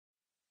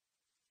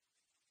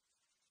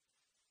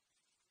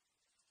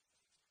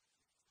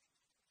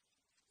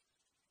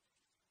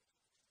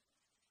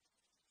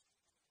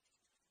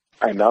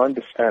I now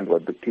understand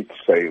what the kids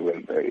say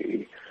when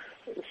they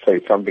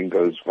say something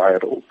goes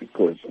viral,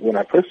 because when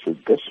I posted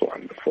this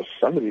one, for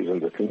some reason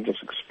the thing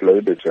just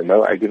exploded. So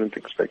no, I didn't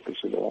expect this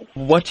at all.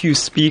 What you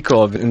speak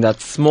of in that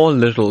small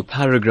little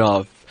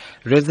paragraph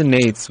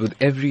resonates with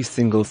every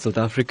single South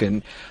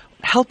African.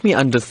 Help me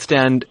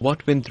understand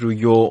what went through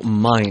your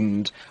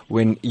mind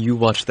when you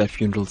watched that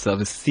funeral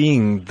service,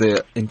 seeing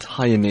the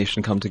entire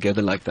nation come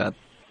together like that.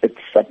 It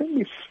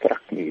suddenly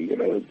struck me,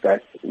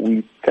 that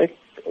we take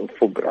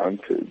for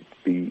granted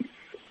the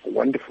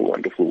wonderful,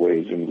 wonderful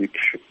ways in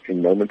which,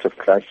 in moments of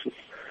crisis,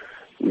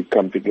 we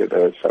come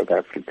together as South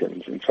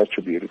Africans in such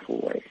a beautiful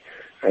way.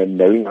 And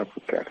knowing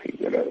Uncle Kathy,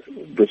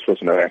 this was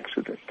no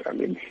accident. I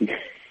mean,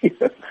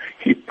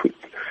 he put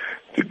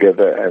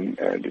together,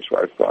 and his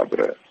wife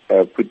Barbara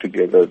put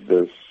together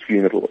this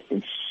funeral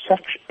in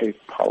such a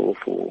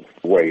powerful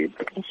way,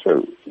 but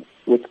also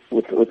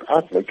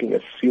without making a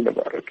scene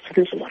about it. So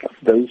there's a lot of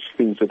those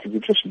things that if you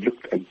just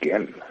looked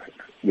again,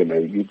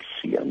 you'd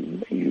see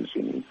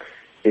amazing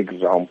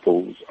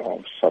examples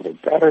of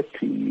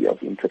solidarity, of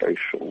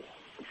interracial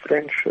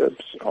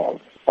friendships,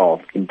 of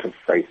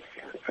interfaith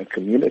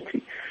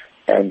community.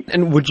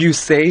 And would you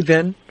say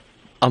then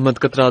Ahmed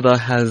Kathrada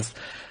has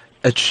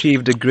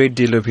achieved a great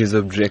deal of his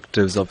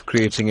objectives of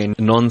creating a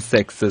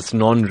non-sexist,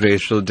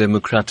 non-racial,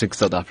 democratic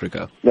South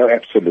Africa? No,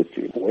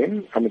 absolutely.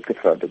 When Ahmed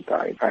Kathrada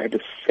died, I had a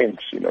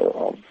sense,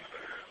 of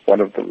one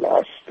of the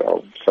last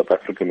of South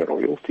African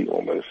royalty,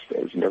 almost,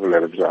 as Neville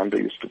Alexander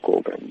used to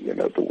call them,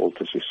 the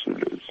Walter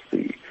Sisulus,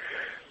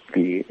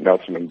 the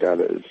Nelson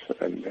Mandelas,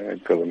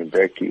 and Govan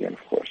Mbeki, and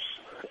of course,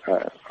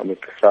 Ahmed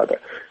Kathrada.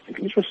 And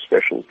these were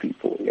special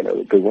people,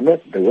 they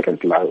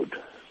weren't loud,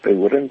 they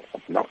weren't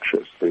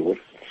obnoxious, they weren't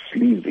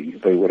sleazy,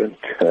 they weren't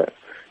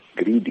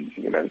greedy,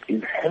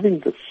 in having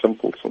this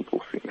simple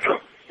funeral,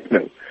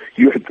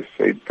 you at the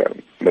same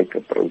time make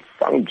a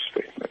profound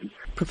statement.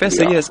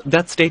 Professor, yes,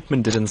 that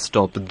statement didn't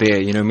stop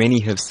there. Many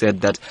have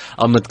said that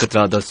Ahmed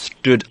Kathrada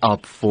stood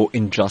up for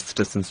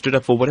injustice and stood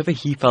up for whatever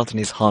he felt in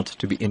his heart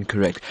to be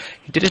incorrect.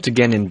 He did it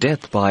again in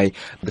death by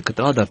the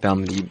Kathrada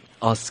family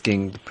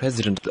asking the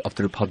President of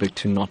the Republic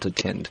to not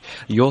attend.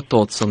 Your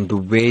thoughts on the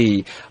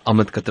way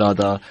Ahmed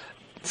Kathrada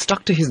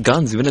stuck to his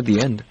guns even at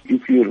the end?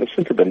 If you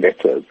listen to the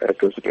letter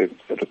that was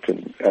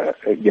written,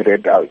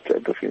 read out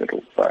at the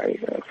funeral by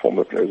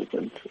former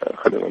President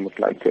Kgalema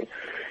Motlanthe,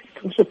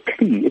 it was a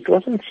plea. It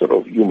wasn't sort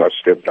of, you must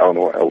step down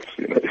or else,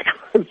 It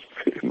was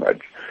very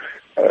much,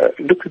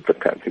 look at the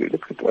country,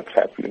 look at what's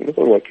happening, look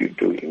at what you're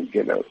doing,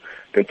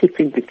 Don't you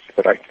think it's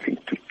the right thing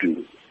to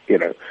do,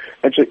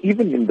 And so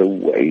even in the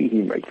way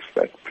he makes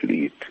that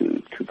plea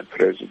to the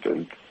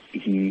President,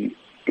 he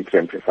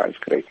exemplifies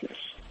greatness.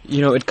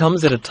 It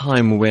comes at a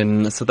time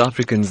when South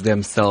Africans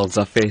themselves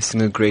are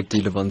facing a great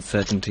deal of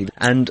uncertainty.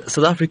 And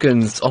South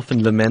Africans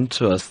often lament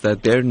to us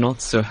that they're not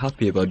so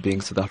happy about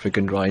being South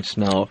African right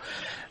now.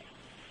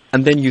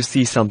 And then you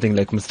see something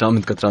like Mr.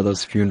 Ahmed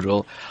Kathrada's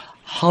funeral.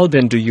 How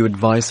then do you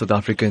advise South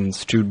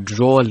Africans to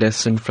draw a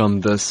lesson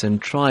from this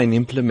and try and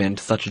implement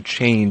such a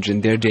change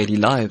in their daily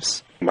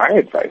lives? My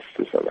advice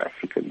to South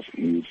Africans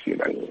is,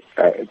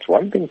 it's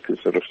one thing to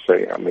sort of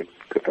say Ahmed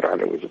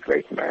Kathrada was a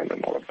great man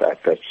and all of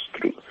that. That's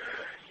true.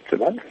 It's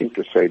another thing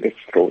to say, let's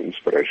draw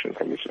inspiration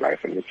from his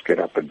life and let's get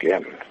up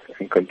again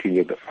and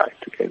continue the fight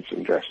against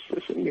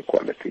injustice,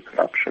 inequality,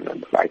 corruption,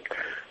 and the like.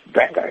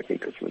 That, I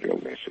think, is the real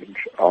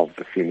message of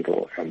the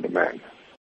funeral and the man.